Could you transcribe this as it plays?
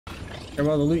Grab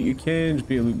all the loot you can, just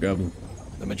be a loot goblin.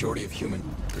 The majority of human.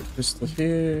 Pistol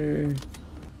here.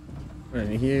 Right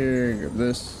here, grab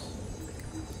this.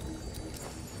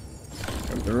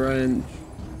 Grab the wrench.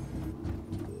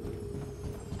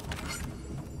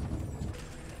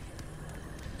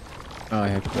 Oh, I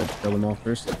have to kill them all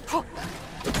first.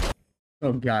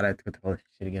 Oh god, I have to go through all this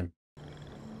shit again.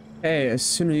 Hey, as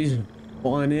soon as you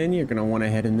spawn in, you're gonna want to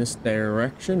head in this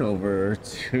direction over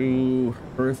to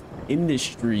Earth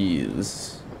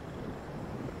Industries.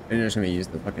 And you're just gonna use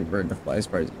the fucking bird to fly as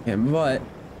far as you can, but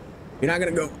you're not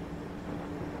gonna go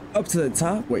up to the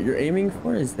top. What you're aiming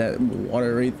for is that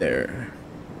water right there.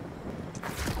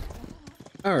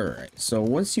 Alright, so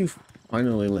once you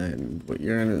finally land, what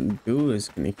you're gonna do is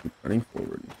gonna keep running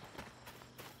forward.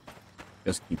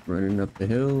 Just keep running up the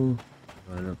hill,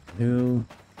 run up the hill.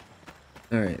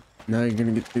 Alright, now you're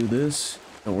gonna get through this.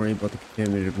 Don't worry about the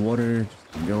contaminated water.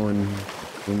 Just keep going,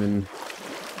 swimming.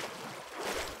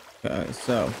 Okay,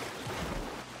 so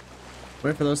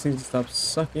wait for those things to stop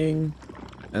sucking,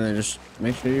 and then just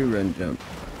make sure you run jump.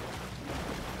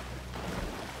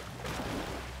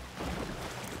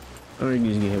 Or you can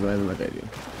just get hit by them like I do.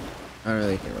 I don't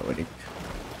really care about what you.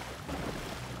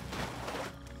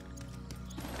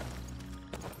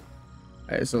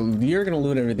 Alright, so you're gonna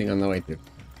loot everything on the way through.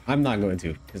 I'm not going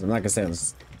to, because I'm not gonna stay on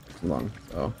this too long.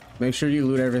 So make sure you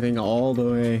loot everything all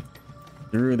the way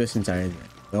through this entire thing.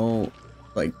 Don't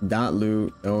not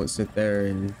loot. Don't sit there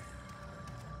and.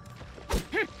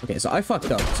 Okay, so I fucked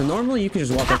up. So normally you can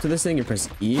just walk up to this thing and press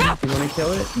E if you want to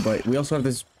kill it, but we also have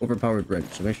this overpowered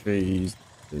wrench, so make sure you use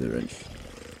the wrench.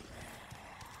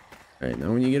 Alright,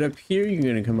 now when you get up here, you're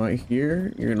gonna come out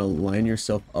here. You're gonna line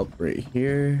yourself up right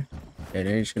here. Okay,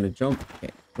 now you're just gonna jump.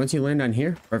 Okay, once you land on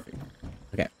here, perfect.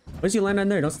 Okay, once you land on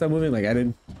there, don't stop moving like I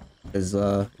did. Because,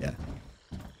 yeah.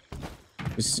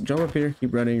 Just jump up here,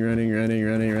 keep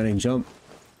running, jump.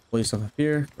 Pull yourself up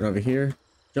here, run over here,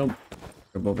 jump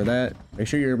over that. Make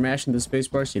sure you're mashing the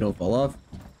spacebar so you don't fall off.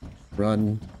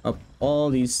 Run up all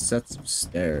these sets of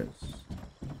stairs.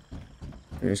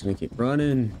 You're just gonna keep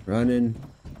running.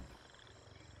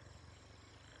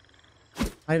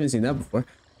 I haven't seen that before.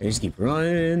 You just keep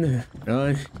run.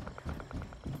 So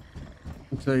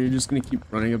you're just gonna keep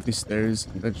running up these stairs.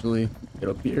 Eventually, get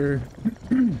up here,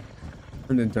 and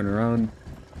then turn around.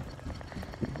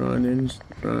 Keep running, just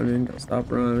keep running. Don't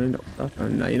stop running.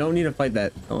 Now you don't need to fight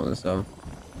that. Oh, so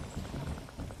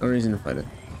no reason to fight it.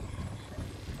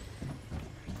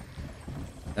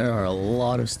 There are a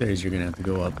lot of stairs you're gonna have to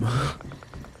go up.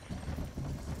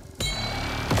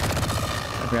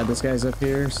 I forgot this guy's up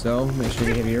here, so make sure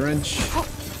you hit your wrench.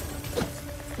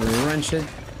 When you wrench it,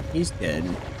 he's dead.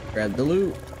 Grab the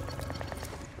loot.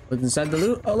 What's inside the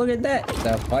loot? Oh, look at that!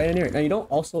 The pioneer. Now you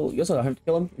also have to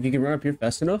kill him. If you can run up here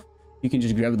fast enough, you can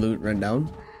just grab the loot, run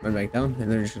back down, and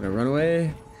then you're just gonna run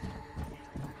away.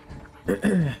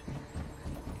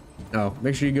 Oh,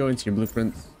 make sure you go into your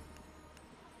blueprints.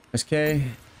 Press K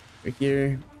right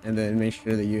here, and then make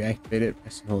sure that you activate it.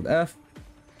 Press and hold F.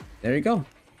 There you go.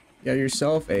 You got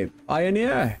yourself a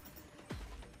pioneer,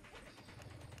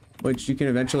 which you can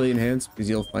eventually enhance because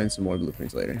you'll find some more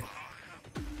blueprints later.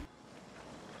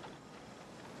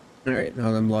 All right,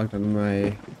 now that I'm logged on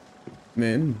my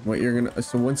min,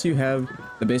 so once you have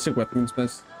the basic weapon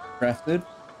specs crafted,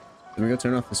 then we go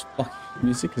turn off this fucking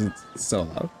music because it's so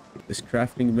loud. This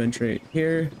crafting bench right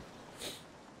here.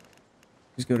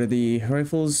 Just go to the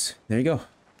rifles. There you go.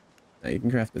 Now you can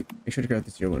craft it. Make sure to craft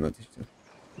this tier 1, not tier 2.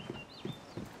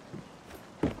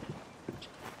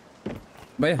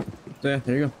 But yeah, so yeah,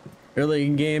 there you go. Early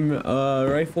game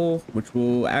rifle, which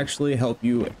will actually help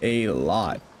you a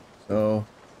lot. So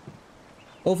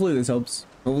hopefully this helps.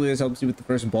 Hopefully this helps you with the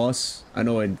first boss. I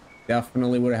know it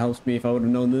definitely would have helped me if I would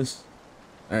have known this.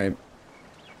 All right,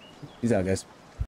 peace out, guys.